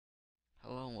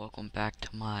welcome back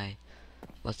to my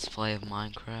Let's Play of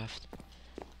Minecraft.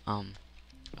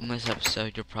 In this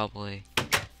episode you're probably,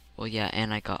 well yeah,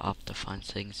 and I got Optifine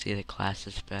so you can see the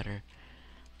classes better.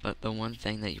 But the one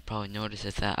thing that you probably noticed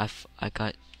is that I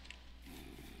got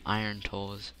iron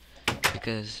tools,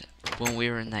 because when we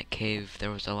were in that cave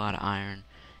there was a lot of iron,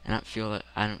 and I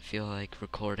don't feel like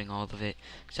recording all of it,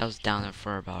 because I was down there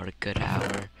for about a good hour.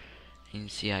 And you can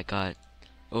see I got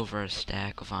over a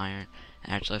stack of iron.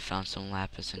 I actually found some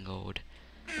lapis and gold,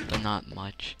 but not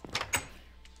much.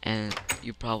 And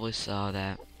you probably saw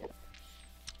that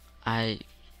I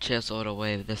chiseled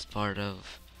away this part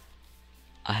of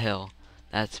a hill.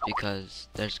 That's because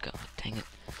there's dang it.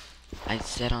 I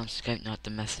said on Skype not to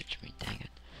message me, dang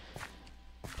it.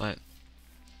 But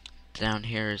down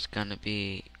here is gonna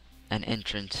be an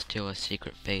entrance to a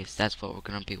secret base. That's what we're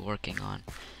gonna be working on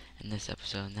in this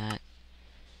episode. And that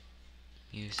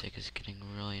music is getting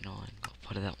really annoying. I'll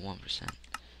put it at 1%. Alright,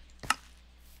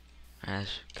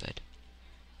 that's good.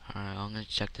 Alright, I'm gonna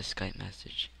check the Skype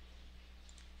message.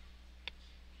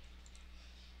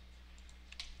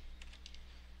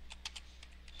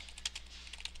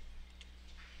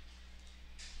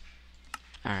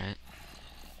 Alright.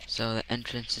 So the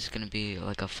entrance is gonna be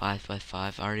like a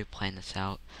 5x5. I already planned this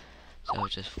out. So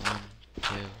just 1,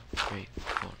 2, 3,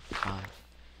 4, 5.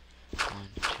 1,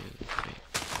 2, 3, 4,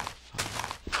 5.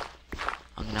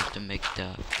 I'm gonna have to make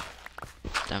the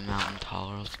mountain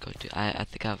taller. Let's go do. I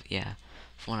think yeah.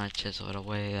 When I chiseled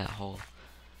away that whole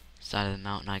side of the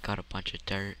mountain, I got a bunch of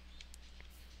dirt.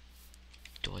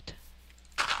 Do it.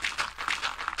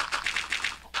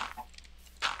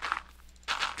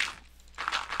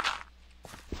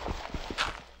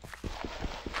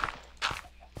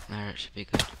 There, it should be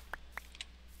good.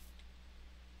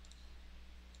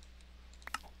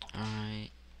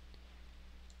 Alright.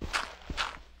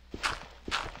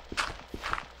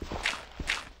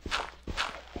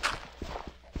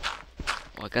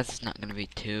 Well, I guess it's not gonna be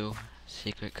too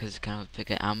secret because it's kind of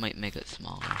big. I might make it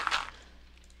smaller,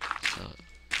 so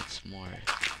it's more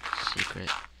secret.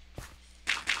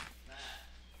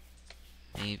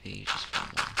 Maybe just one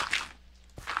more.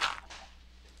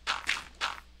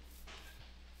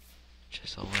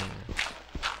 Just a layer.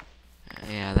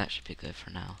 Yeah, that should be good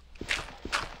for now.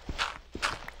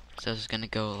 So it's gonna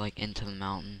go like into the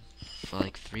mountain for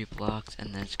like 3 blocks,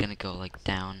 and then it's gonna go like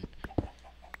down.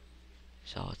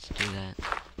 So let's do that.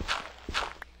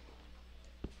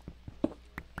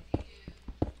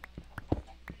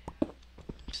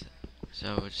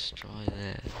 So we'll destroy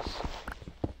this.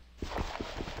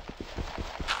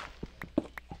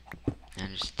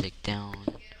 And just dig down.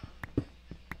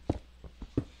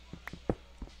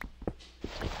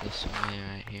 Take this away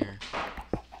right here.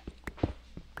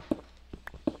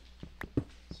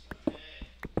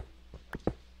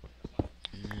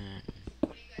 And then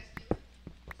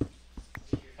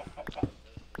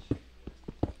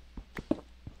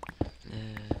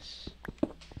this.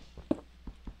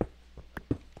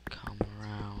 Come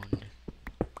around.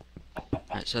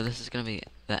 Alright, so this is gonna be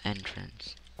the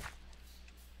entrance.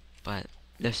 But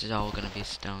this is all gonna be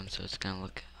stone, so it's gonna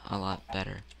look a lot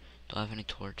better. Do I have any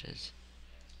torches?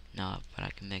 No, but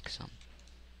I can make some.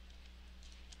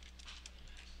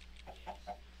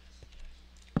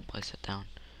 Place it down.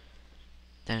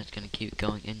 Then it's gonna keep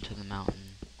going into the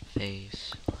mountain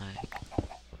face, like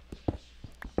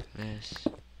this,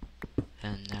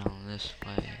 and down this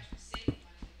way.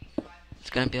 It's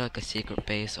gonna be like a secret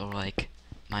base, or like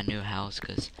my new house,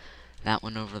 cause that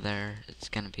one over there, it's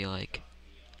gonna be like,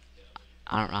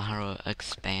 I don't know how to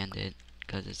expand it,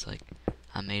 cause it's like,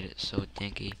 I made it so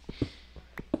dinky.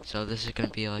 So this is gonna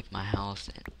be like my house,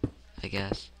 I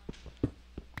guess.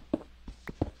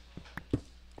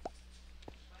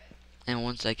 And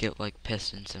once I get like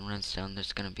pistons and redstone,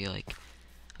 there's gonna be like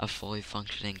a fully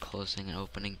functioning closing and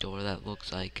opening door that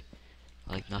looks like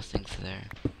nothing's there.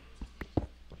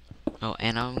 Oh,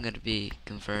 and I'm gonna be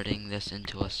converting this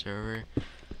into a server.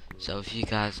 So if you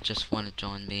guys just want to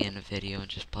join me in a video and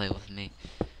just play with me,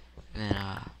 then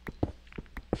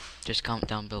just comment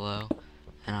down below,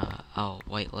 and I'll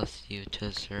whitelist you to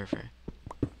the server.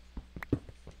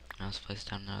 Now let's place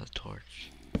down another torch.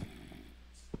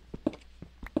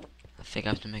 I think I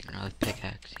have to make another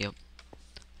pickaxe. Yep,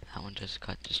 that one just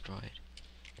got destroyed.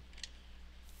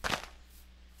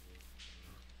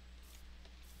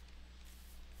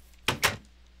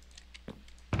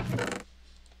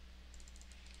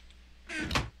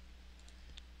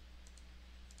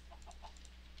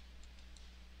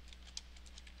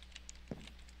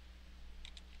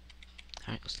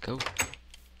 Alright, let's go.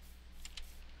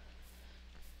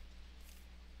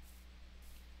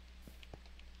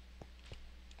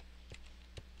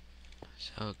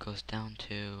 So it goes down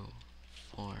to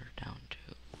 4, down to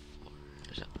 4.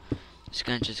 So it's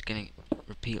just gonna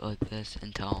repeat like this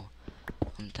until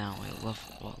I'm down. Wait,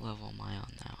 what level am I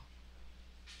on now?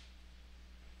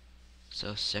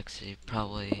 So 60,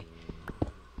 probably,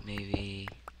 maybe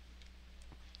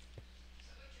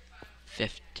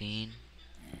 15.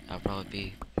 That'll probably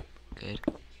be good.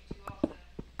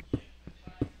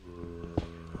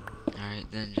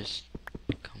 Alright, then just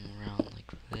come around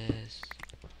like this.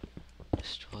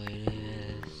 Destroy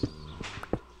this.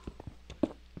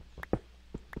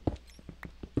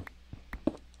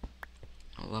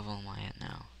 What level am I at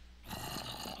now?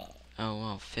 Oh,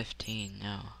 well, 15,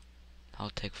 no. That'll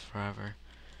take forever.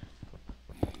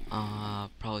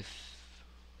 Probably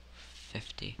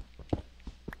 50.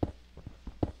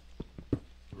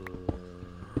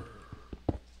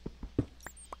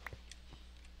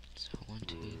 So 1,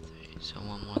 2, 3. So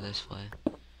one more this way.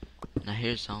 Now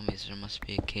here's zombies. There must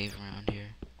be a cave around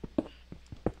here.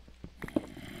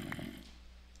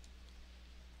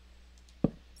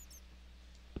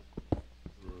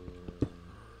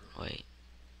 Wait.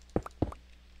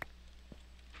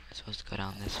 I'm supposed to go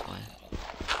down this way.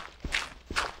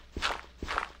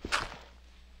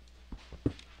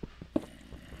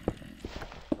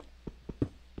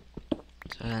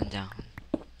 So then down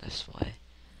this way.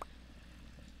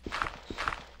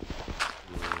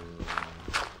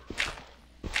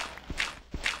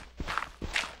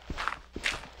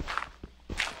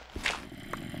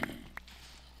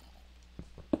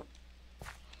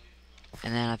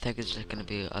 And then I think it's just gonna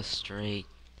be a straight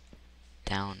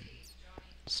down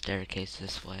staircase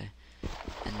this way.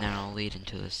 And then it'll lead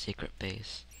into the secret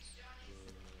base.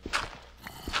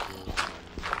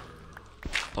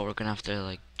 But we're gonna have to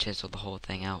like chisel the whole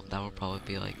thing out. That will probably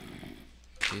be like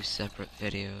 2 separate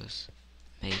videos,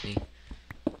 maybe.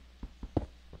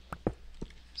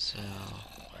 So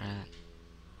alright,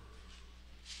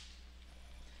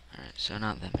 so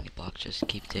not that many blocks, just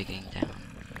keep digging down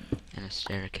in a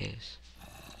staircase.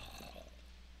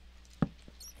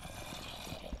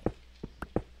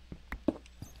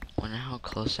 Wonder how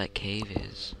close that cave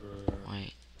is.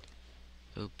 Wait.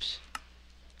 Oops.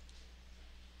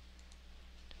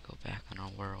 Go back on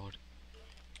our world.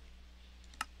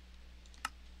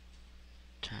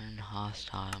 Turn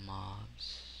hostile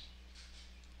mobs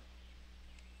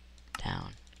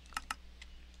down.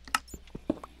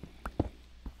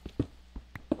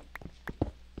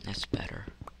 That's better.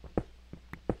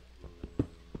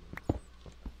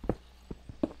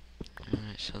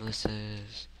 Alright, so this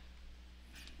is...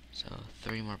 So,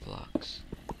 3 more blocks.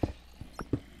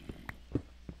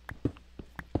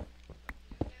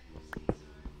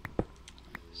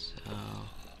 So,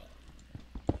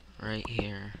 right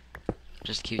here.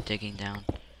 Just keep digging down.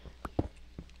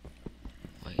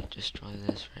 Wait, destroy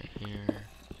this right here.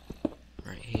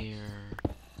 Right here.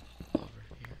 Over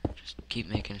here. Just keep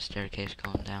making a staircase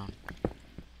going down.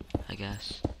 I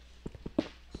guess.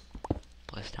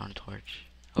 Place down a torch.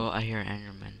 Oh, I hear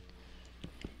Enderman.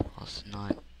 Let's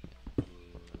not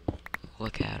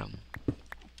look at him.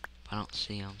 I don't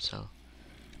see him, so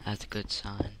that's a good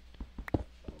sign.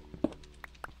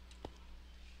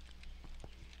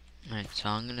 Alright, so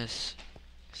I'm gonna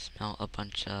smelt a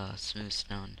bunch of smooth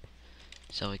stone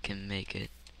so we can make it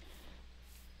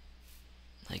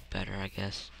like better, I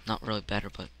guess. Not really better,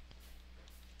 but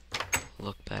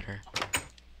look better.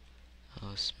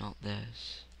 Oh, smelt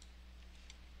this.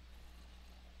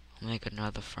 I'll make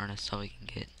another furnace so we can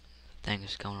get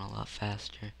things going a lot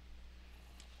faster.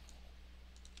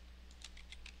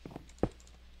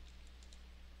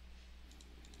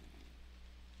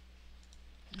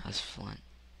 That's flint.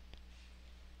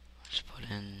 Just put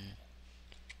in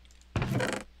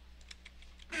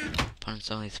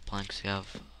some of these planks. You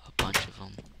have a bunch of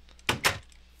them.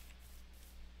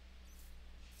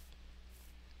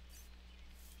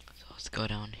 So let's go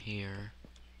down here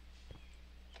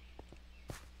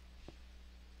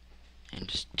and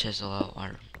just chisel out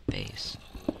our base.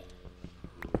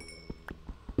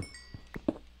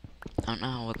 I don't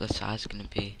know what the size is gonna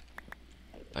be,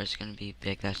 but it's gonna be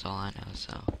big. That's all I know.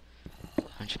 So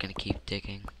I'm just gonna keep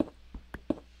digging.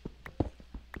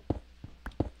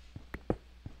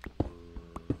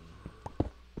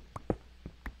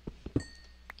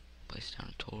 Place down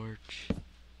a torch.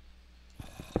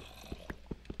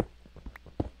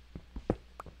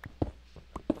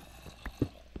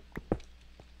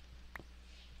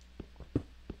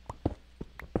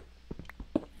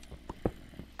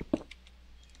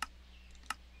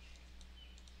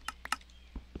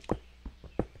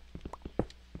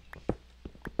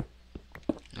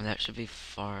 And that should be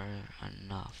far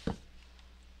enough.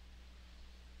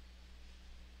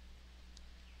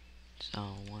 So So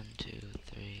 1, 2,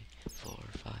 3, 4,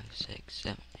 5, 6,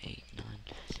 7, 8, 9.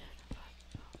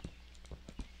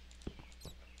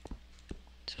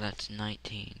 So that's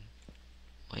 19.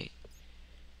 Wait.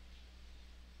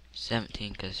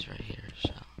 17 because right here,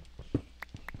 so.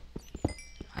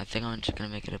 I think I'm just gonna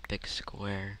make it a big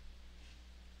square.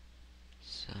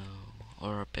 So,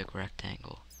 or a big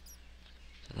rectangle.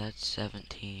 So that's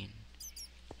 17.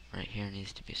 Right here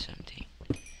needs to be 17.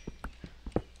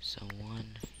 So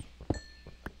 1,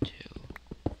 2,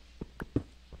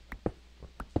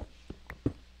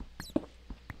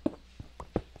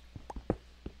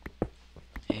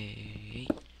 8,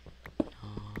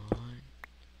 9,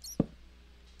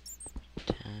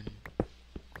 10,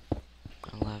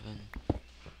 11,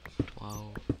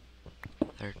 12,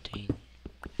 13,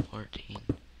 14,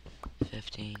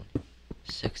 15,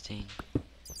 16,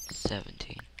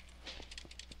 17.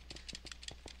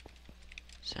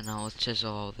 So now let's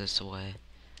chisel all this away.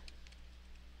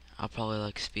 I'll probably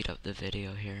like speed up the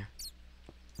video here.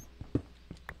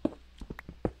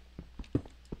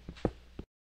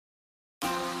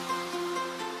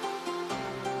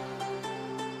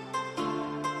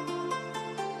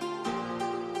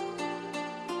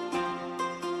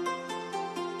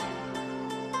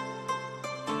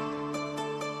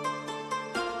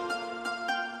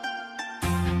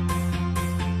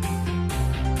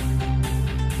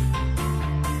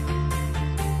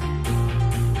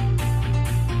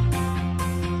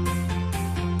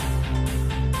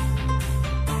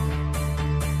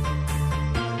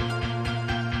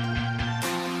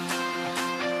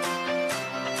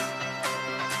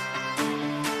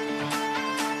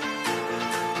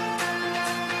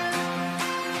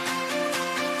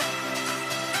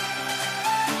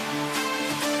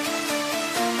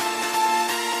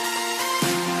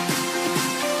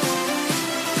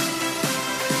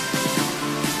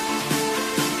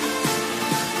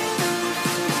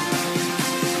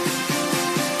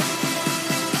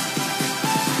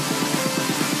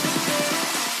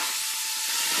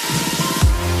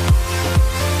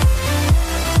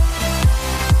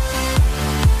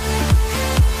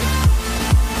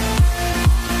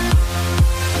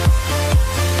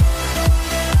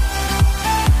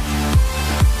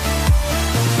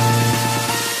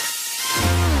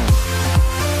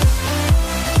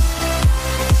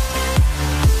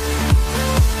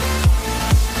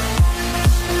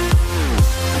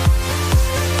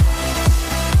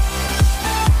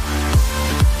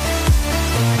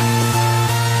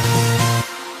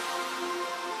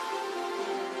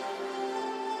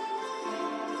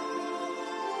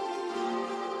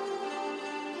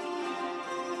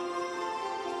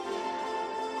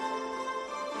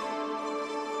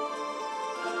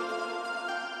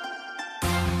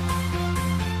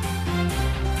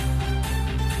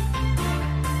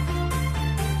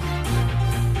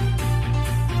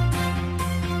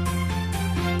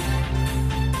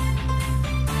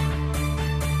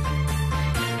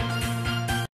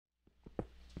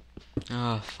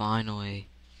 Oh, finally.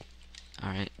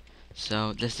 Alright,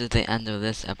 so this is the end of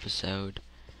this episode.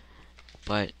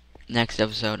 But next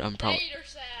episode I'm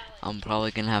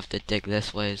probably gonna have to dig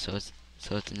this way so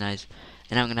it's nice.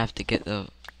 And I'm gonna have to get the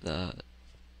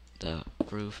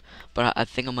roof. But I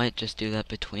think I might just do that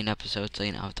between episodes so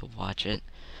you don't have to watch it.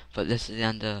 But this is the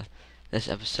end of this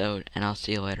episode and I'll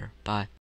see you later. Bye.